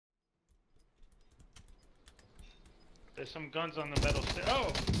There's some guns on the metal stick.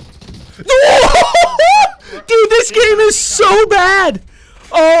 Oh! Dude, this game is so bad!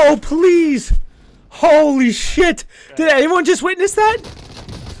 Oh, please! Holy shit! Did anyone just witness that?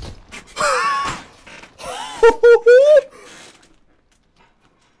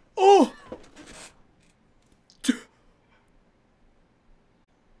 Oh!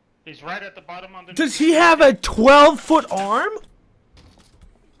 He's right at the bottom on the. Does he have a 12-foot arm?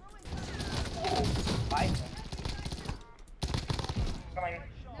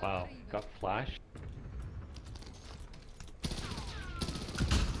 Wow, got flashed.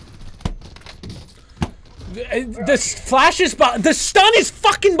 The flash is the stun is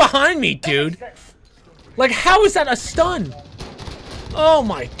fucking behind me, dude. Like, how is that a stun? Oh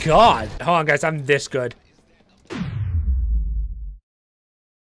my god. Hold on, guys, I'm this good.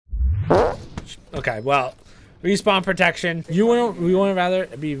 Okay, well, respawn protection. We want rather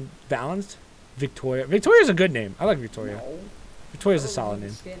be balanced. Victoria. Victoria's a good name. I like Victoria. No. Victoria's a solid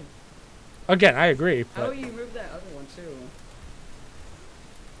name. Again, I agree. How But you remove that other one too?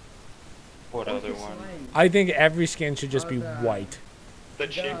 What other one? I think every skin should just be white. The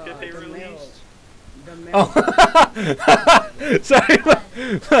chick that they released? Oh, sorry.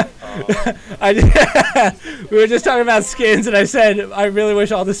 We were just talking about skins, and I said I really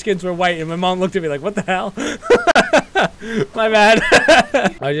wish all the skins were white, and my mom looked at me like, "What the hell?" My bad.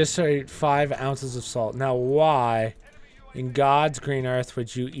 I just ate 5 ounces of salt. Now, why, in God's green earth,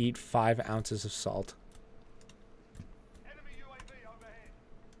 would you eat 5 ounces of salt?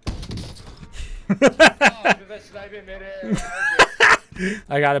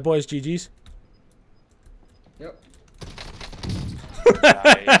 I got it, boys. GG's. Yep.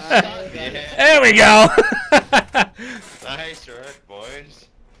 Nice. There we go. Nice work, boys.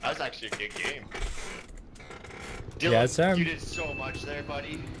 That was actually a good game. Dylan, Yeah, sir. you did so much there,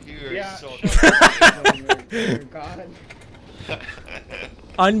 buddy. You were so God.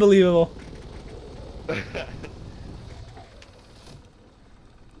 Unbelievable.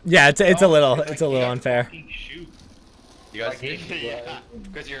 Yeah, it's a little unfair. You guys, yeah,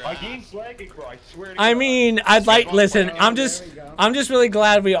 because you're. My game's lagging, bro. I swear to God. I mean, listen. I'm just really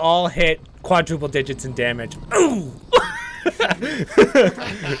glad we all hit quadruple digits in damage. Ooh.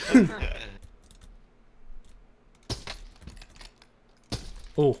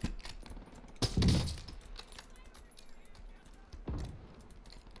 Ooh.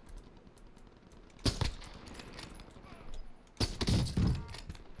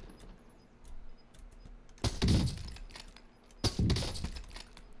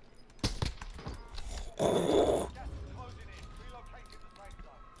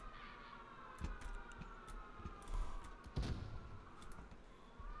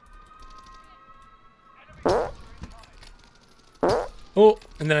 Oh,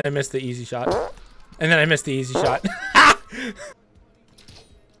 and then I missed the easy shot. And then I missed the easy shot. I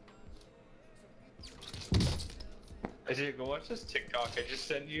didn't go watch this TikTok I just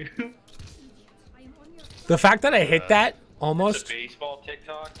sent you. The fact that I hit that almost. The baseball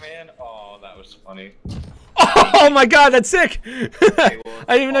TikTok, man. Oh, that was funny. Oh my god, that's sick! I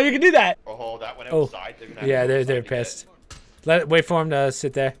didn't even know you could do that. Oh, that went outside. Oh. Yeah, they're pissed. Wait for him to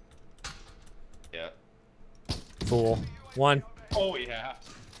sit there. Yeah. Fool. 1. Oh yeah.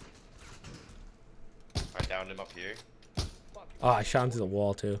 I downed him up here. Oh, I shot him through the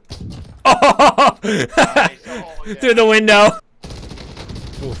wall too. Oh! Nice. Oh, yeah. Through the window.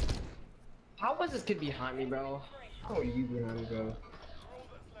 Oof. How was this kid behind me, bro? How are you behind me, bro?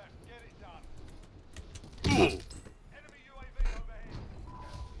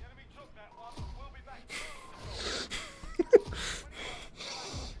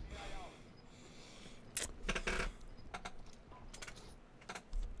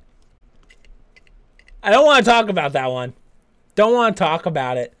 I don't want to talk about that one. Don't want to talk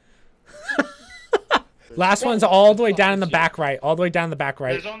about it. Last one's all the way down in the back right. All the way down in the back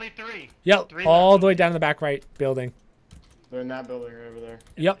right. There's only 3. Yep. 3 All the way down in the back right building. They're in that building right over there.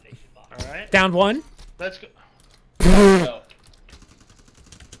 Yep. Alright. Down 1. Let's go.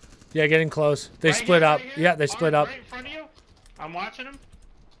 Yeah, getting close. They Right split here, up. right here. Yeah, they split up. Right in front of you. I'm watching him.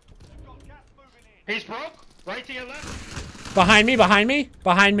 He's broke. Right to your left. Behind me, behind me,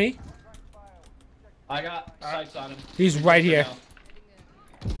 behind me. I got sights on him. He's right here.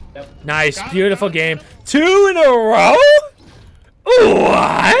 Yep. Nice, beautiful game. 2 in a row?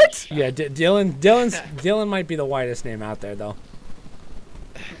 What? Yeah, Dylan might be the whitest name out there though.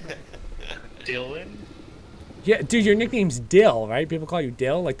 Dylan? Yeah, dude, your nickname's Dill, right? People call you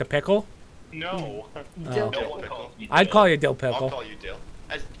Dill, like the pickle? No. No one calls me Dill. I'd call you Dill I'll Pickle. call you Dill.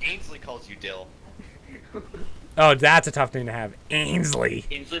 As Ainsley calls you Dill. Oh, that's a tough name to have. Ainsley.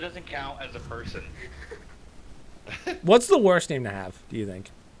 Ainsley doesn't count as a person. What's the worst name to have, do you think?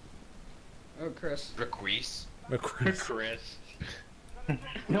 Oh, Chris. Requise. Chris.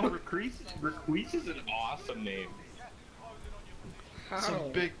 No, Requise is an awesome name.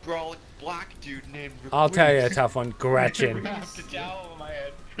 Some big brolic black dude named Requise. I'll tell you a tough one. Gretchen. The jowl of my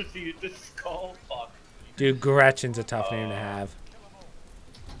head proceeded to skull fuck. Dude, Gretchen's a tough name to have.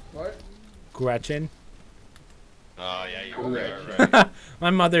 What? Gretchen. Oh, yeah, you're right. My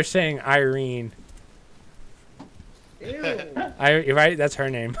mother's saying Irene. Ew. You're right? That's her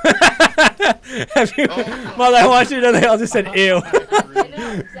name. Have you, Mother, I want you to know they all just said ew. You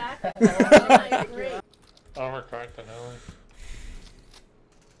know exactly. I agree. Oh, we're correct, I know.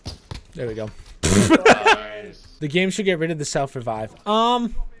 There we go. Nice. The game should get rid of the self-revive.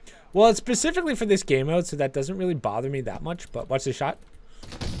 Well, it's specifically for this game mode, so that doesn't really bother me that much, but watch the shot.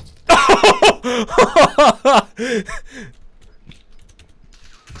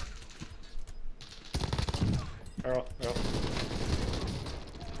 Earl.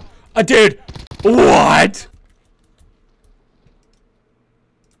 Dude, what?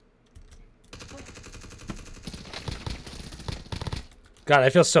 God, I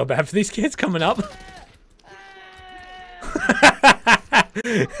feel so bad for these kids coming up.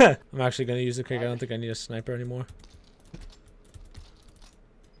 I'm actually gonna use the kick. I don't think I need a sniper anymore.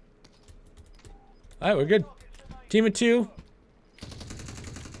 Alright, we're good. Team of 2.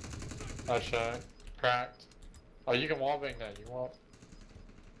 Nice shot. Cracked. Oh, you can wallbang that. You want?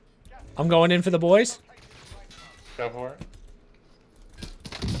 I'm going in for the boys. Go for it.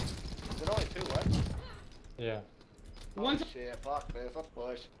 Is it only 2, what? Yeah. Oh, shit, fuck this, let's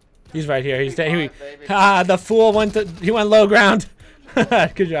push. He's right here. He's dead. Baby. The fool went low ground.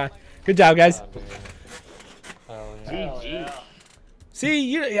 Good job. Good job, guys. Oh, yeah. GG.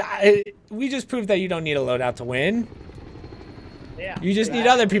 See, we just proved that you don't need a loadout to win. Yeah. You just need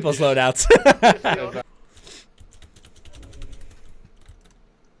other people's loadouts.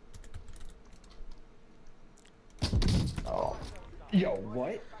 Oh. Yo,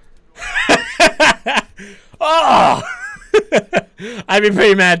 what? Oh! I'd be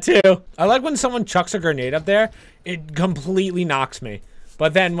pretty mad too. I like when someone chucks a grenade up there. It completely knocks me.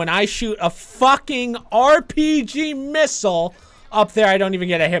 But then when I shoot a fucking RPG missile up there, I don't even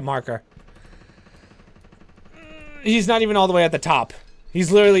get a hit marker. He's not even all the way at the top.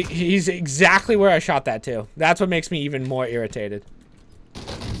 He's exactly where I shot that too. That's what makes me even more irritated.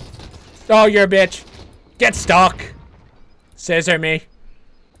 Oh, you're a bitch. Get stuck. Scissor me.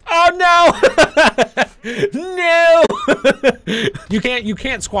 Oh no! No! You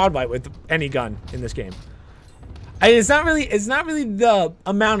can't squad wipe with any gun in this game. It's not really the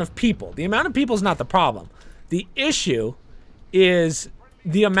amount of people. The amount of people is not the problem. The issue is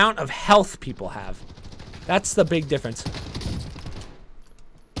the amount of health people have. That's the big difference.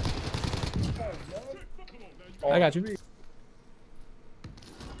 I got you.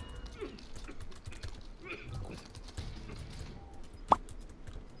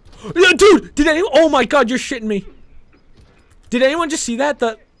 Dude, did anyone? Oh my God, you're shitting me. Did anyone just see that?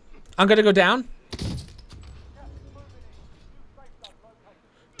 I'm gonna go down.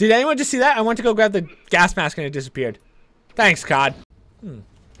 Did anyone just see that? I went to go grab the gas mask and it disappeared. Thanks, COD.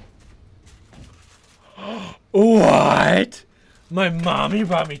 What? My mommy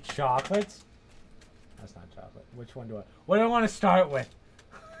brought me chocolates? That's not chocolate. Which one what do I want to start with?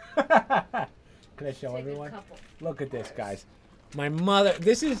 Can I show everyone? Look at this, guys. My mother,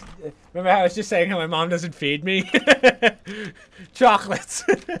 remember how I was just saying how my mom doesn't feed me? Chocolates.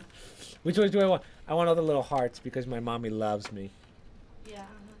 Which ones do I want? I want all the little hearts because my mommy loves me. Yeah.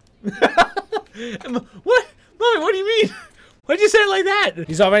 What? Mommy, what do you mean? Why'd you say it like that?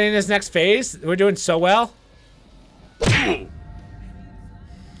 He's already in his next phase? We're doing so well. I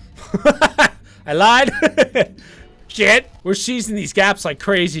lied. Shit. We're seizing these gaps like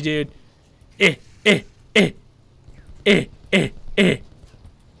crazy, dude.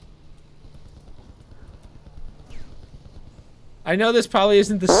 I know this probably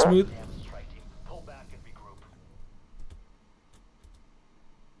isn't the smooth.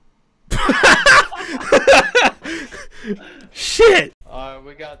 Shit!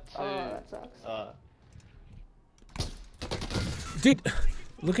 We got to, Dude,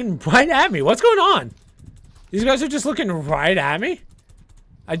 looking right at me. What's going on? These guys are just looking right at me?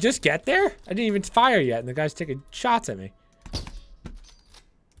 I just get there? I didn't even fire yet, and the guy's taking shots at me.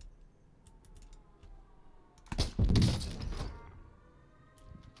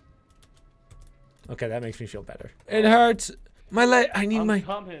 Okay, that makes me feel better. It hurts. My leg. I need my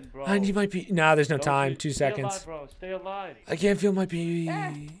pee. Nah, there's no time. 2 seconds. Stay alive, bro. Stay alive. I can't feel my pee.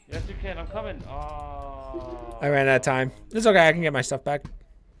 Yes, you can. I'm coming. Oh. I ran out of time. It's okay. I can get my stuff back.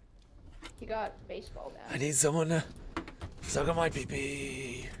 He got baseball I bat. need someone to suck on my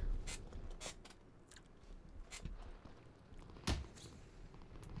pee-pee.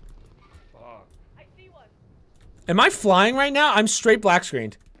 Fuck. Am I flying right now? I'm straight black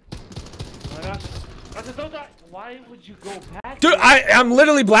screened. Oh my gosh. Why would you go back? Dude, I'm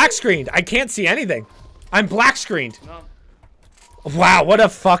literally black screened. I can't see anything. I'm black screened. No. Wow, what a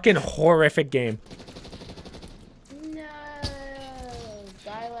fucking horrific game. No.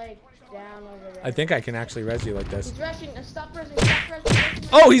 Guy like down over there. I think I can actually res you like this. He's rushing. Stop rushing. Stop rushing.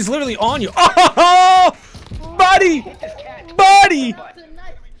 Oh, he's literally on you. Oh, buddy! Buddy! That's a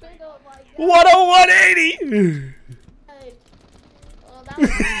nice single, my God. What a 180! Oh, that was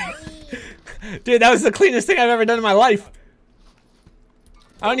clean. Dude, that was the cleanest thing I've ever done in my life.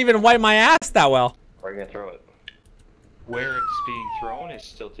 I don't even wipe my ass that well. Where are you gonna throw it? Where it's being thrown is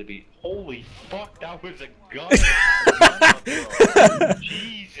still to be. Holy fuck, that was a gun.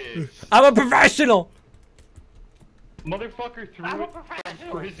 Jesus. I'm a professional. Motherfucker threw it from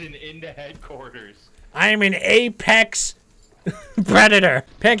prison into headquarters. I am an apex predator.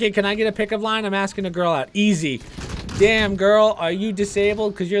 Pancake, can I get a pickup line? I'm asking a girl out. Easy. Damn, girl, are you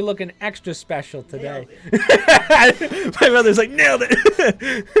disabled? Because you're looking extra special today. My brother's like, nailed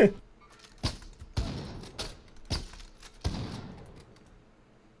it.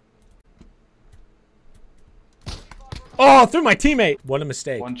 Oh, through my teammate. What a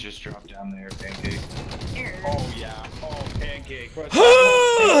mistake. One just dropped down there, Pancake. Oh, yeah. Oh, Pancake.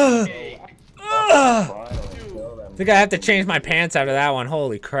 I think I have to change my pants after that one.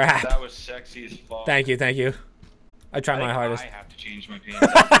 Holy crap. That was sexy as fuck. Thank you, thank you. I tried my hardest. I have to change my pants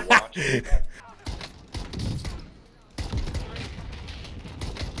after watching that.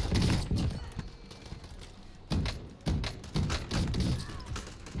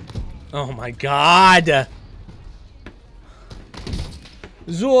 Oh my god.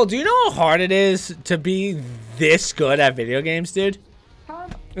 Zool, do you know how hard it is to be this good at video games, dude?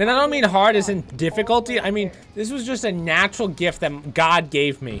 And I don't mean hard as in difficulty. I mean, this was just a natural gift that God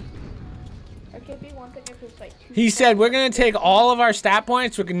gave me. There could be one thing if it's like two. He said, we're going to take all of our stat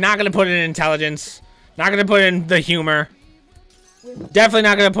points. We're not going to put it in intelligence. Not going to put it in the humor. Definitely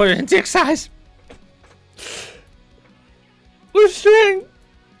not going to put it in dick size. Or strength.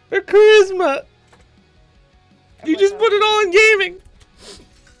 Or charisma. You just put it all in gaming.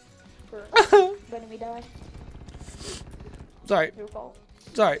 When we die, Sorry. your fault.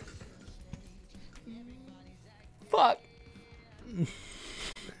 Sorry. Fuck.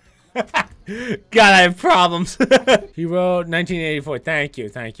 God, I have problems. He wrote 1984. Thank you,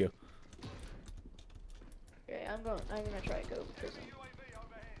 thank you. Okay, I'm gonna try to go to prison.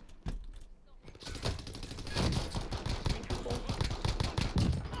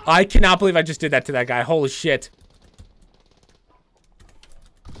 I cannot believe I just did that to that guy. Holy shit.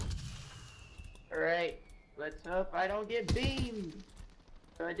 Alright, let's hope I don't get beamed.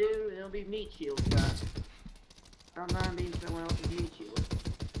 If I do, it'll be meat shield shot. I don't mind being someone else's meat shield.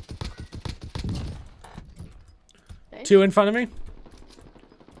 Two in front of me.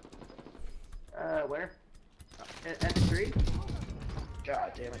 Where? At the tree?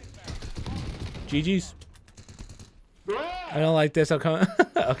 God damn it. GG's. I don't like this. I'll come.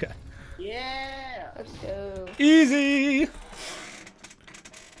 Okay. Yeah! Let's go. Easy.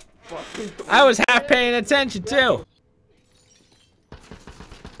 I was half paying attention too.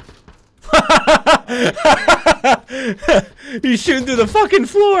 He's shooting through the fucking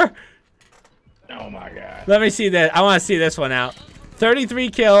floor. Oh my god. Let me see that. I want to see this one out. 33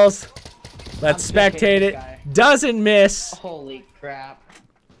 kills. Let's I'm just spectate hating it. this guy. Doesn't miss. Holy crap.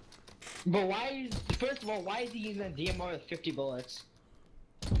 But why is, first of all, why is he using a DMR with 50 bullets?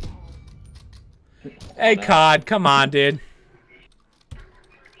 Hey, COD. Come on, dude.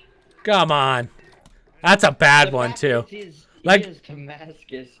 Come on. That's a bad one, too. Like,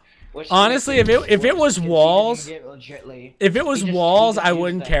 honestly, if it was walls, if it was walls, I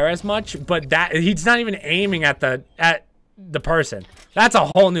wouldn't care as much. But that he's not even aiming at the person. That's a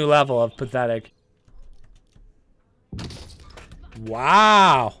whole new level of pathetic.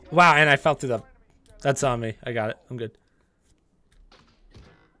 Wow. Wow, and I fell through the... That's on me. I got it. I'm good.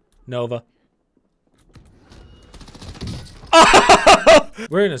 Nova. Oh!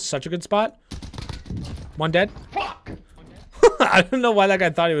 We're in such a good spot. One dead. Fuck! I don't know why that guy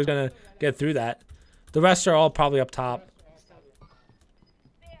thought he was going to get through that. The rest are all probably up top.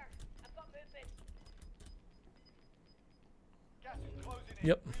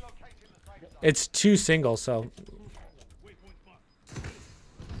 Yep. It's two singles, so...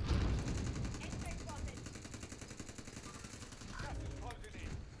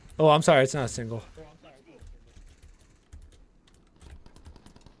 Oh, I'm sorry, it's not a single.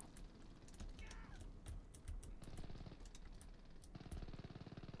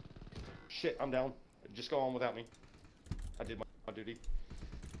 Shit, I'm down. Just go on without me. I did my duty.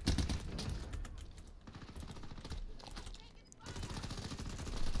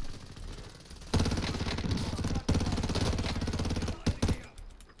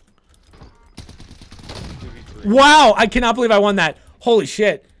 Wow, I cannot believe I won that. Holy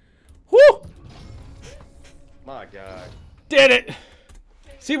shit. Woo! My God. Did it.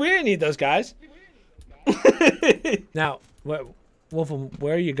 See, we didn't need those guys. Now, Wolfram,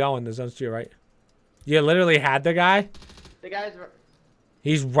 where are you going? The zone's to your right. You literally had the guy? The guys.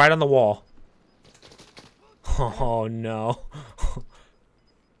 He's right on the wall. Oh, no.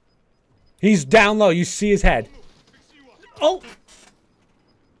 He's down low. You see his head. Oh!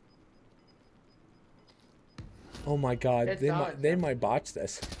 Oh my God, they might botch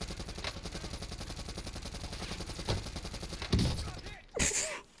this.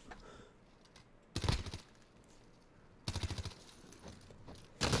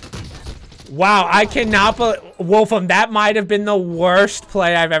 Wow, I cannot believe, Wolfram, that might have been the worst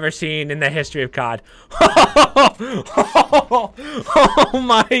play I've ever seen in the history of COD. Oh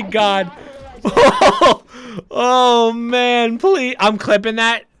my God. Oh man, please, I'm clipping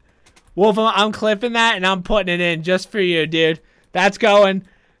that. Wolfram, I'm clipping that and I'm putting it in just for you, dude. That's going.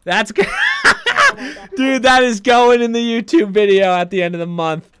 That's go dude, that is going in the YouTube video at the end of the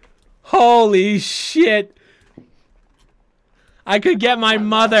month. Holy shit. I could get my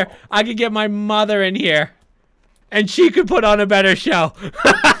mother. I could get my mother in here. And she could put on a better show.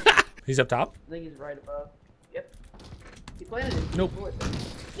 He's up top? I think he's right above. Yep. He planted it. Nope.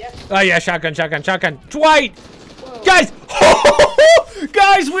 Yep. Oh yeah, shotgun, shotgun, shotgun. Dwight! Whoa. Guys!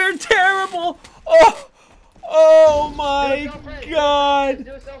 Guys, we're terrible! Oh my God!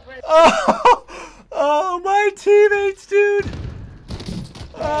 Oh my teammates, dude!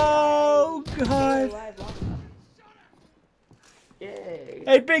 Oh God! Yay.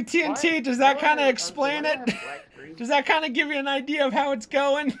 Hey, Big TNT, does that kind of explain it? Does that kind of give you an idea of how it's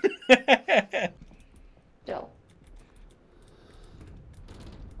going? Still.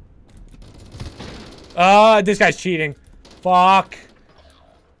 Oh, this guy's cheating. Fuck.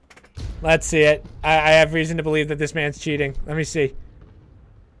 Let's see it. I have reason to believe that this man's cheating. Let me see.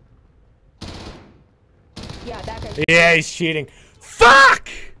 Yeah, that guy's Yeah, he's cheating. Fuck!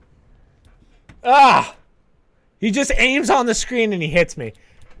 Ah! He just aims on the screen and he hits me.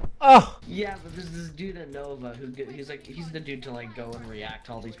 Oh. Yeah, but there's this dude at Nova he's the dude to like go and react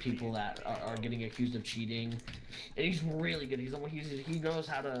to all these people that are getting accused of cheating, and he's really good. He knows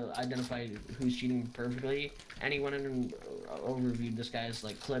how to identify who's cheating perfectly, and he went in and overviewed this guy's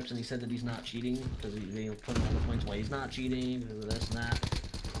like clips, and he said that he's not cheating because they put him on the points why he's not cheating because of this and that.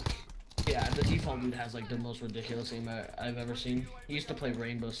 Yeah, the default dude has like the most ridiculous aim I've ever seen. He used to play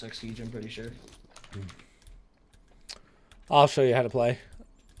Rainbow Six Siege, I'm pretty sure. I'll show you how to play.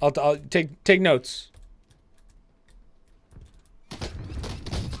 I'll take notes.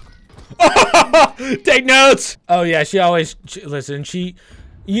 Take notes. Oh yeah, listen.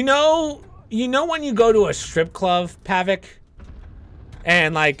 You know when you go to a strip club, Pavic,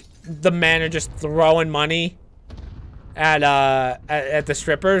 and like the men are just throwing money at the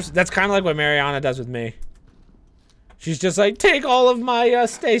strippers. That's kind of like what Mariana does with me. She's just like, take all of my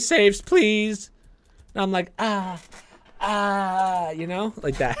stay safes, please. And I'm like, you know,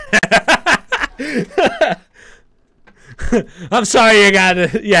 like that. I'm sorry you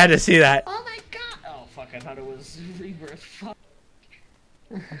had to see that. Oh my God! Oh fuck! I thought it was Rebirth. Fuck.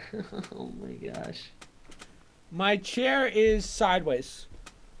 Oh my gosh. My chair is sideways.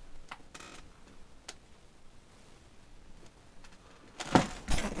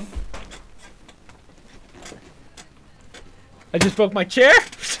 I just broke my chair.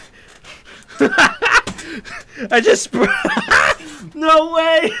 I just no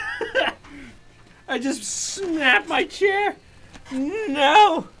way. I just snapped my chair.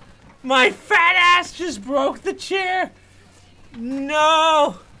 No. My fat ass just broke the chair.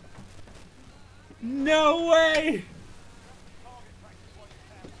 No. No way.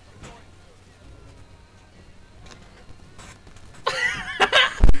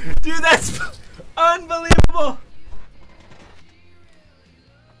 Dude, that's unbelievable.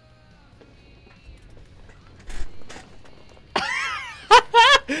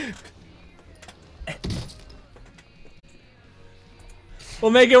 We'll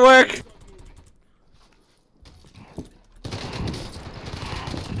make it work.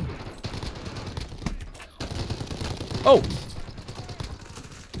 Oh.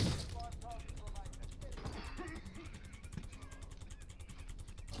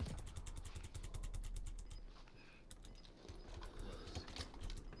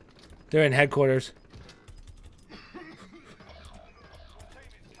 They're in headquarters.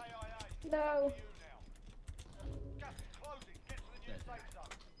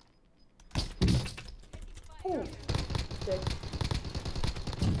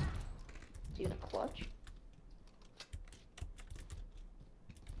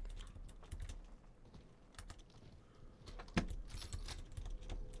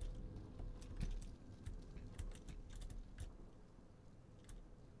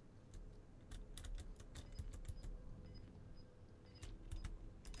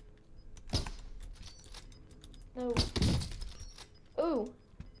 No. Ooh.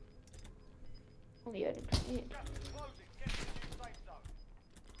 Only I didn't hit.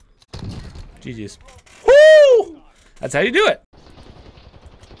 GG's. Woo! That's how you do it.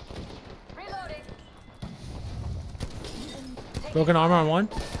 Broken armor on one.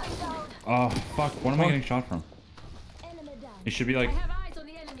 Oh, fuck. What am I getting shot from? It should be like...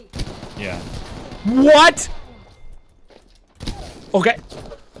 Yeah. What? Okay.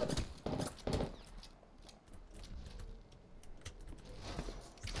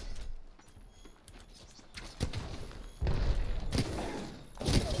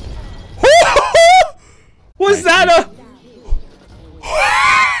 Was that a...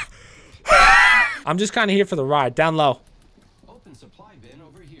 I'm just kind of here for the ride. Down low. Open supply bin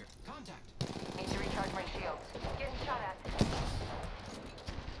over here. Contact. Need to recharge my shields. Getting shot at.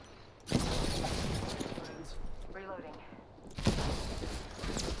 Reloading.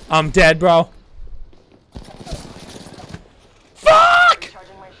 I'm dead, bro. Fuck!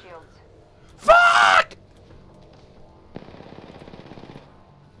 Recharging my shields. Fuck!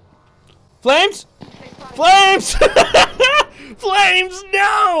 Flames? Flames! Flames,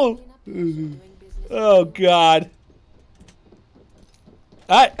 no! Oh, God.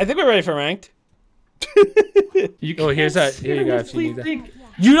 I think we're ready for ranked. Oh, here's that. Here you go. If you need that.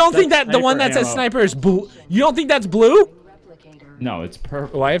 You don't think that the one that says sniper is blue? You don't think that's blue? No, it's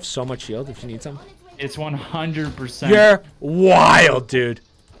purple. Oh, I have so much shield if you need some. It's 100%. You're wild, dude.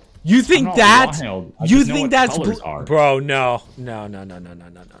 You think that's... You think that's blue? Bro, no. No.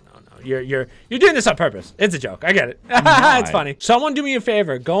 You're doing this on purpose. It's a joke. I get it. It's funny. Someone do me a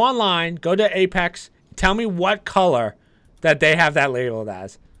favor. Go online. Go to Apex. Tell me what color that they have that labeled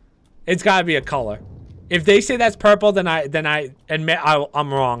as. It's got to be a color. If they say that's purple, then I admit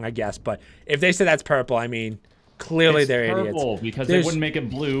I'm wrong, I guess. But if they say that's purple, I mean, clearly they're idiots. Because they wouldn't make it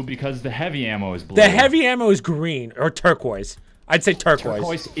blue because the heavy ammo is blue. The heavy ammo is green or turquoise. I'd say turquoise.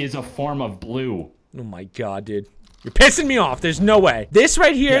 Turquoise is a form of blue. Oh my God, dude. You're pissing me off. There's no way. This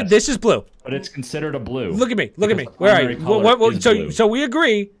right here, yes, this is blue. But it's considered a blue. Look at me. Look at me. Where are you? So we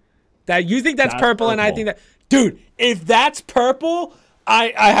agree that you think that's purple and I think that... Dude, if that's purple,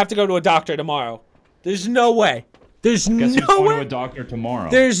 I have to go to a doctor tomorrow. There's no way. There's no way. Guess who's going to a doctor tomorrow?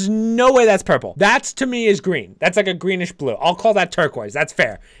 There's no way that's purple. That's, to me, is green. That's like a greenish blue. I'll call that turquoise. That's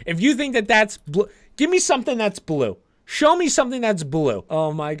fair. If you think that that's blue... Give me something that's blue. Show me something that's blue.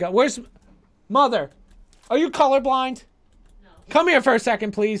 Oh, my God. Where's... Mother... Are you colorblind? No. Come here for a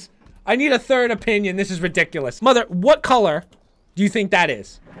second, please. I need a third opinion. This is ridiculous. Mother, what color do you think that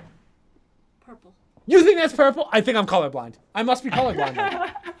is? Purple. You think that's purple? I think I'm colorblind. I must be colorblind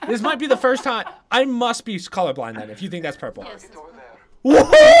then. This might be the first time. I must be colorblind then if you think that's purple. Yes.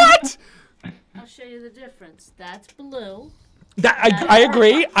 What? I'll show you the difference. That's blue. I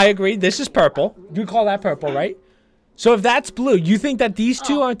agree. I agree. This is purple. You call that purple, right? So if that's blue, you think that these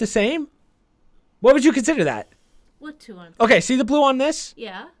two aren't the same? What would you consider that? What two on? Okay, see the blue on this?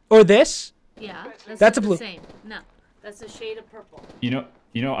 Yeah. Or this? Yeah. That's a blue. The same. No, that's a shade of purple. You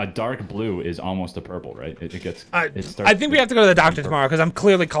know, a dark blue is almost a purple, right? It gets. I think we have to go to the doctor tomorrow because I'm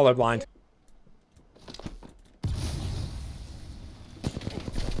clearly colorblind.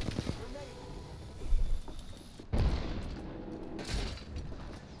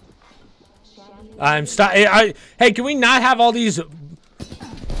 Hey, can we not have all these?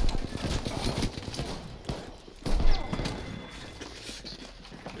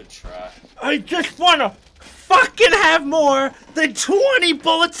 I just wanna fucking have more than 20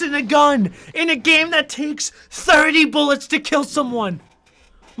 bullets in a gun in a game that takes 30 bullets to kill someone.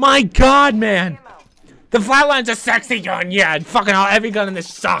 My God, man. The Flatline's a sexy gun, yeah, and fucking hell, every gun in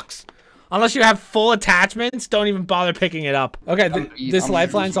this sucks. Unless you have full attachments, don't even bother picking it up. Okay, this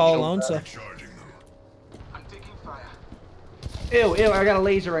Lifeline's all alone, so. Ew, I got a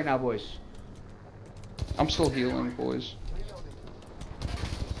laser right now, boys. I'm still healing, boys.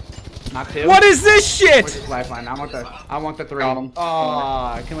 Not two. What is this shit? Where's this lifeline? I want the 3. Oh,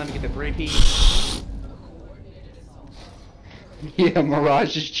 I can let me get the 3-piece. Yeah,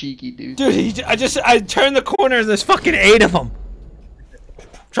 Mirage is cheeky, dude. Dude, I turned the corner and there's fucking 8 of them.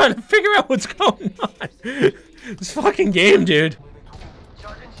 Trying to figure out what's going on. This fucking game, dude.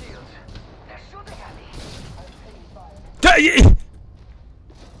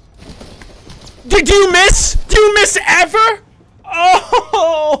 Did you miss? Do you miss ever?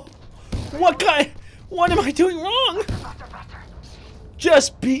 Oh! What am I doing wrong?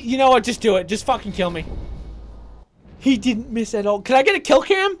 You know what? Just do it. Just fucking kill me. He didn't miss at all. Can I get a kill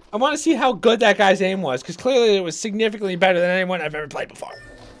cam? I want to see how good that guy's aim was, because clearly it was significantly better than anyone I've ever played before.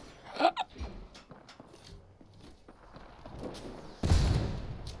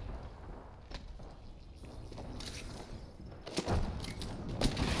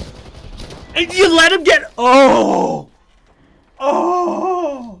 And you let him get. Oh!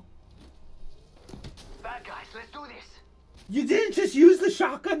 Oh! Bad guys, let's do this. You didn't just use the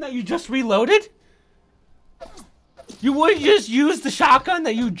shotgun that you just reloaded? You wouldn't just use the shotgun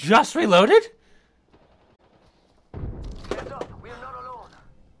that you just reloaded? Heads up, we are not alone.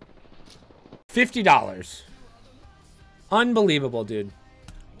 $50. Unbelievable, dude.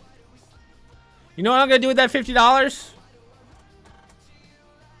 You know what I'm gonna do with that $50?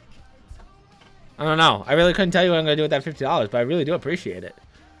 I don't know. I really couldn't tell you what I'm gonna do with that $50, but I really do appreciate it.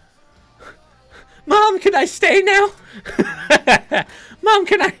 Mom, can I stay now? Mom,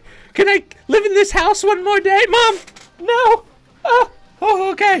 can I live in this house one more day? Mom, no.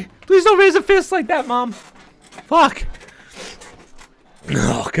 Oh, okay. Please don't raise a fist like that, Mom. Fuck.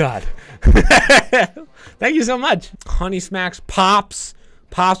 Oh God. Thank you so much. Honey Smacks, Pops.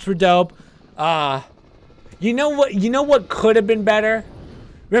 Pops were dope. You know what could have been better?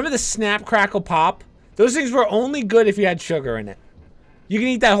 Remember the Snap Crackle Pop? Those things were only good if you had sugar in it. You can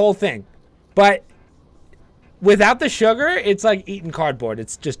eat that whole thing. But without the sugar, it's like eating cardboard.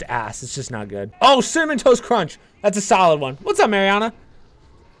 It's just ass. It's just not good. Oh, Cinnamon Toast Crunch. That's a solid one. What's up, Mariana?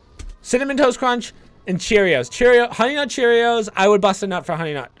 Cinnamon Toast Crunch and Cheerios. Honey Nut Cheerios. I would bust a nut for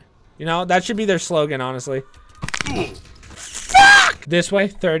Honey Nut. You know, that should be their slogan, honestly. Fuck! This way,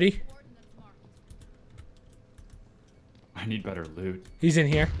 30. I need better loot. He's in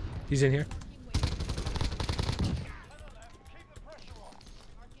here. He's in here.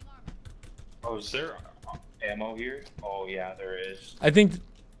 Oh, is there ammo here? Oh, yeah, there is. I think...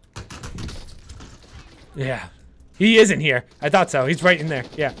 Yeah. He is in here. I thought so. He's right in there.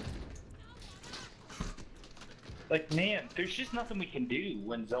 Yeah. Like, man, there's just nothing we can do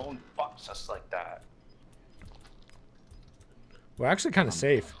when Zone fucks us like that. We're actually kind of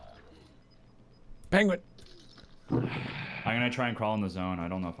safe. Penguin. I'm gonna try and crawl in the zone. I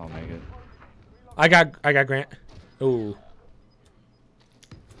don't know if I'll make it. I got Grant. Ooh.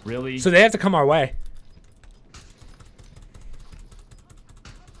 Really? So they have to come our way.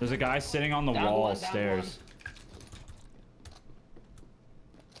 There's a guy sitting on the wall stairs.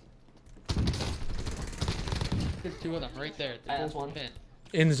 There's two of them right there. There's one pin.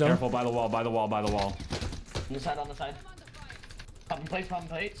 In the zone. Careful, by the wall, by the wall, by the wall. On the side, on the side. Popping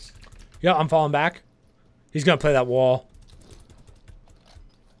plates. Yeah, I'm falling back. He's gonna play that wall.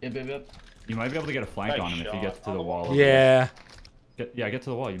 Yep. You might be able to get a flank on him if he gets to the wall. Yeah. Get to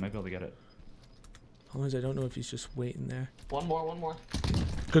the wall. You might be able to get it. Long as I don't know if he's just waiting there. One more.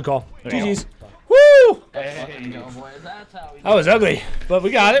 Good call. GG's. Go. Woo! Hey, go, boys. That's how we That was ugly, but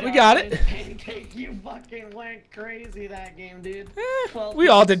we got it. We got it. You fucking went crazy that game, dude. We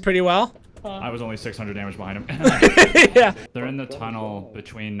all did pretty well. I was only 600 damage behind him. Yeah. They're in the tunnel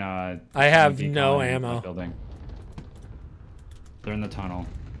between. I have Decon no and ammo. Building. They're in the tunnel.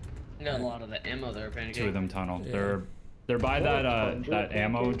 Got a lot of the ammo there, Pancake. Two of them tunnel. Yeah. They're by that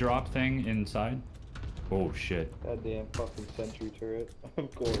ammo drop thing inside. Oh shit. Goddamn fucking sentry turret.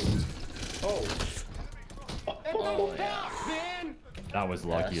 Of course. Oh, yeah. That was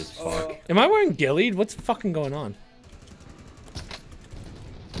lucky as fuck. Am I wearing ghillied? What's fucking going on?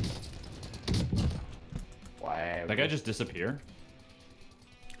 Wow. That guy just disappeared?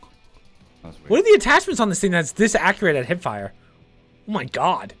 That's weird. What are the attachments on this thing that's this accurate at hipfire? Oh my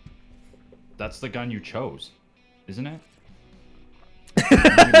god. That's the gun you chose, isn't it?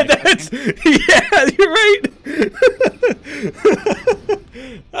 That's, yeah, you're right.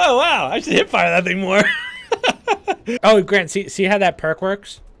 Oh wow, I should hipfire that thing more. Oh, Grant, see how that perk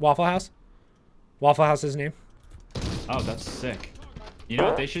works? Waffle House? Waffle House is his name. Oh, that's sick. You know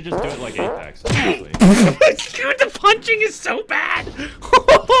what? They should just do it like Apex, honestly. Dude, the punching is so bad.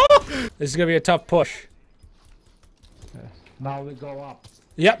 This is gonna be a tough push. Now we go up.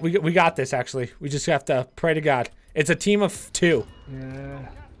 Yep, we got this actually. We just have to pray to God. It's a team of 2. Yeah.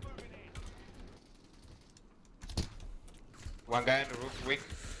 One guy in the roof, weak.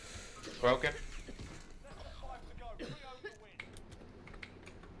 Broken.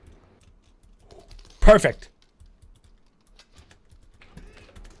 Perfect.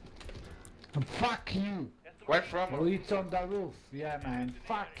 Fuck you. Where from? Oh, it's on the roof. Yeah, man.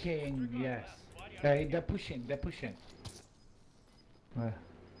 Fucking yes. Hey, they're pushing.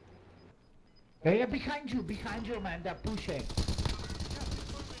 Hey, behind you, man. They're pushing.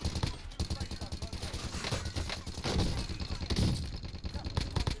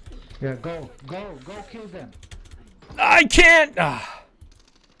 Yeah, go, kill them. I can't. Ah,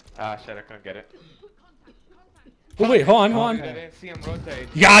 shit, I couldn't get it. Oh, wait, hold on. I didn't see him rotate.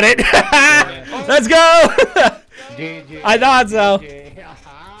 You got it. Let's go. I thought so.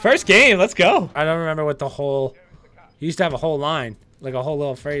 First game, let's go. I don't remember what the whole. He used to have a whole line, like a whole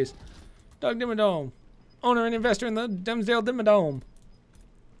little phrase. Doug Dimmadome, owner and investor in the Dimsdale Dimmadome.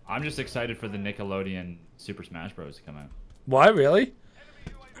 I'm just excited for the Nickelodeon Super Smash Bros. To come out. What, really?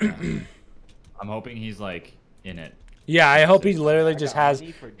 I'm hoping he's like in it. Yeah, I hope he literally just has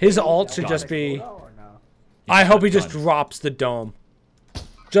his ult should just be. I hope he just drops the dome.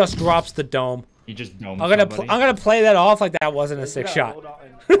 Just drops the dome. He just domes I'm gonna play that off like that wasn't a 6 shot.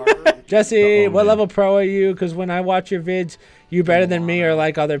 Jesse, what level pro are you? Because when I watch your vids, you better than me or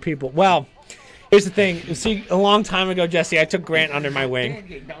like other people. Well, here's the thing. See, a long time ago, Jesse, I took Grant under my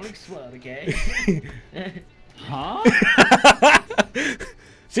wing. Don't explode, okay? Huh?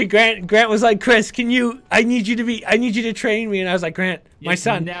 See, Grant was like, Chris, I need you to train me. And I was like, Grant, my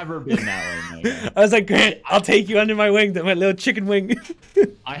son. Never been that way, man. I was like, Grant, I'll take you under my wing, my little chicken wing.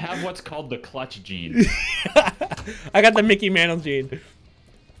 I have what's called the clutch gene. I got the Mickey Mantle gene.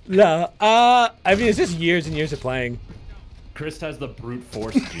 No, I mean, it's just years and years of playing. Chris has the brute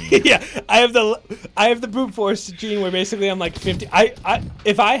force gene. Yeah, I have the brute force gene where basically I'm like 50.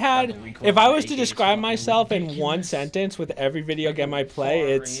 If I was to describe myself in one sentence with every video game I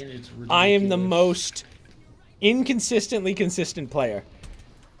play, it's I am the most inconsistently consistent player.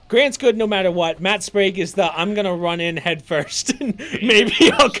 Grant's good no matter what. Matt Sprague is the I'm gonna run in head first and maybe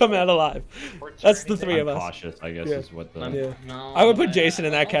I'll come out alive. That's the three of us. Cautious, I guess, is what the. Yeah. I would put Jason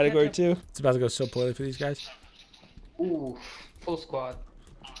in that category too. It's about to go so poorly for these guys. Ooh, full squad.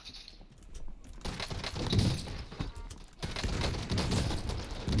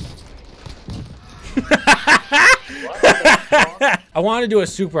 I want to do a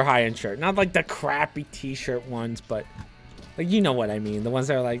super high-end shirt, not like the crappy t-shirt ones, but like you know what I mean. The ones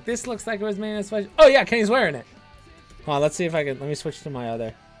that are like, this looks like it was made in special. Oh yeah, Kenny's wearing it. Hold on, let's see if I can. Let me switch to my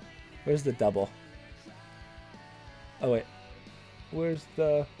other. Where's the double? Oh wait, where's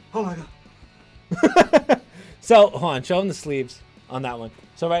the? Oh my god. So hold on, show them the sleeves on that one.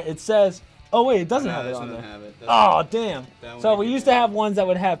 So right, it says. Oh wait, it doesn't have it on there. Oh damn. So we used to have ones that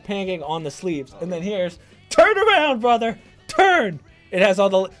would have pancake on the sleeves, and then here's turn around, brother, turn. It has all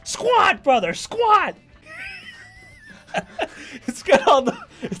the squat, brother, squat. It's got all the.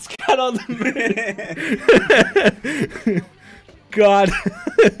 God.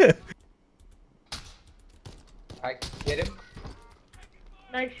 I get him.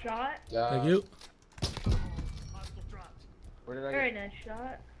 Nice shot. Thank you. Where did I Very nice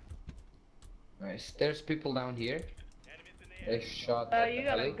shot. Nice. There's people down here. They shot. You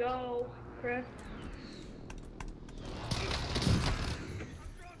gotta go, Chris.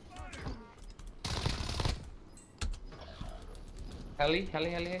 Heli.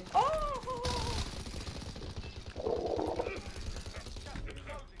 Oh!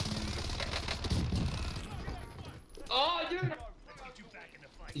 Oh, dude!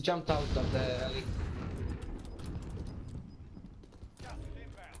 He jumped out of the heli.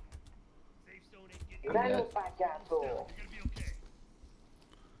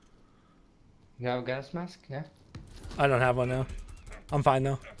 You have a gas mask? Yeah? I don't have one now. I'm fine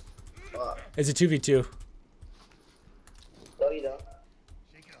though. It's a 2v2.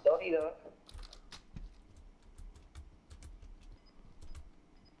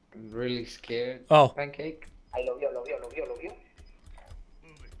 I'm really scared. Oh. Pancake. I love you.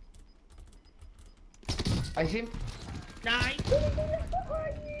 I see him. Nice.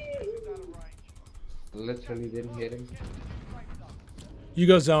 Literally didn't hit him. You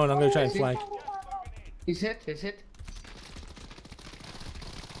go zone. I'm gonna try and flank. He's hit.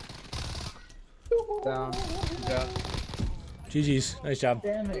 Down. GG's. Nice job.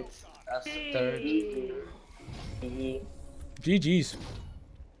 Damn it. That's the third. GG's.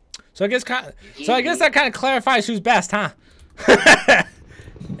 So I guess that kind of clarifies who's best, huh?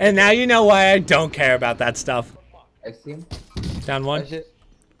 And now you know why I don't care about that stuff. I see him. Down one.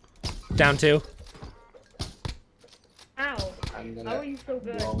 Down two. Ow. How are you so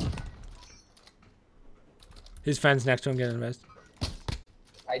good? His friend's next to him getting invest.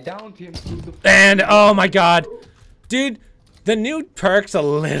 I downed him. And oh my god, dude, the new perk's a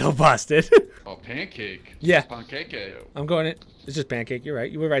little busted. Oh, pancake. Yeah. Pancake. I'm going it. It's just pancake. You're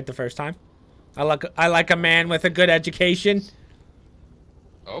right. You were right the first time. I like a man with a good education.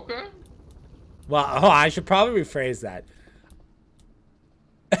 Okay. Well, I should probably rephrase that.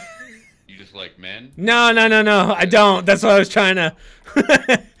 You just like men? No. I don't. That's what I was trying to.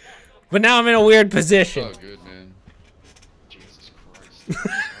 But now I'm in a weird position. Oh, good man. Jesus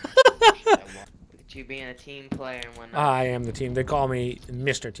Christ. You being a team player and whatnot. I am the team. They call me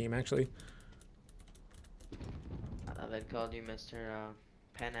Mr. Team, actually. I thought they called you Mr.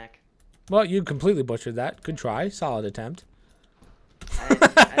 Panek. Well, you completely butchered that. Good try. Solid attempt.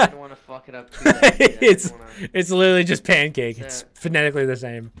 I didn't want to fuck it up too bad. It's literally just pancake. It's phonetically the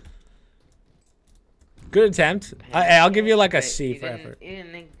same. Good attempt. I'll give you like a C for effort. I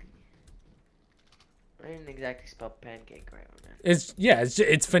didn't exactly spell pancake right on that.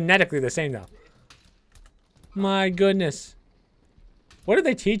 It's phonetically the same though. My goodness. What do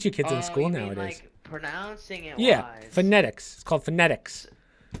they teach you kids in school you mean, nowadays? like, pronouncing it Yeah, wise. phonetics. It's called phonetics.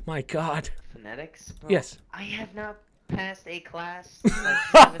 My God. Phonetics? Bro, Yes. I have not passed a class since like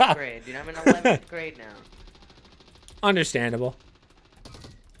 7th grade, dude. I'm in 11th grade now. Understandable.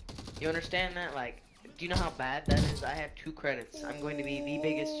 You understand that? Like, do you know how bad that is? I have 2 credits. I'm going to be the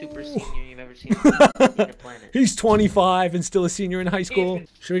biggest super senior you've ever seen on the planet. He's 25 and still a senior in high school.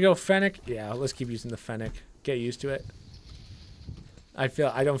 Should we go Fennec? Yeah, let's keep using the Fennec. Get used to it. I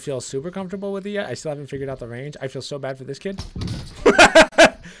don't feel super comfortable with it yet. I still haven't figured out the range. I feel so bad for this kid.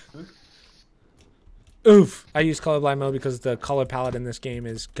 Oof. I use colorblind mode because the color palette in this game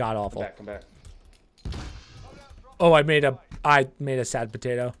is god awful. Come back. Oh, I made a sad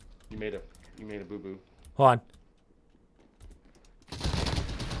potato. You made a boo boo. Hold on.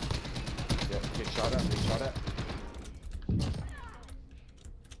 Yep, get shot at.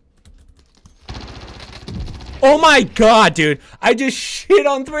 Oh my God, dude. I just shit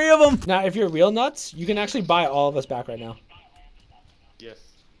on 3 of them. Now, if you're real nuts, you can actually buy all of us back right now. Yes.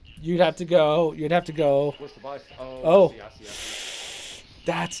 You'd have to go. What's the buy? Oh. I see.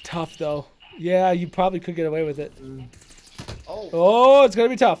 That's tough, though. Yeah, you probably could get away with it. Oh, it's going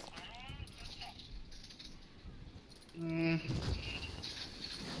to be tough.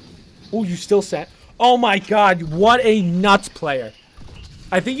 Oh, you still sent. Oh my God, what a nuts player.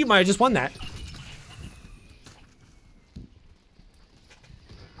 I think you might have just won that.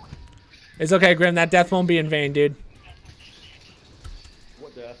 It's okay, Grim. That death won't be in vain, dude.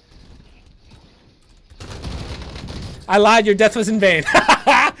 What death? I lied. Your death was in vain.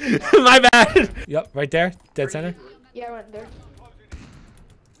 My bad. Yep, right there. Dead center. Yeah, I went there.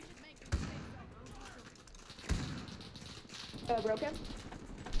 Broken.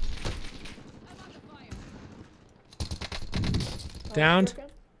 Downed.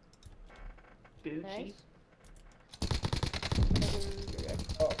 Nice.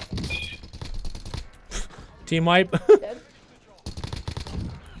 Team wipe. I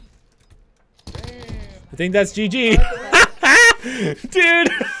think that's GG. Dude,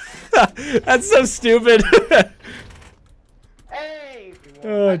 that's so stupid. Hey,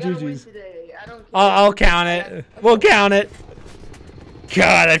 oh, GG's. I'll count it. We'll count it.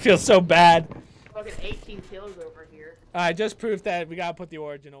 God, I feel so bad. Fucking 18 kills over here. Alright, just proof that we gotta put the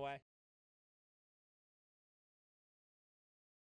origin away.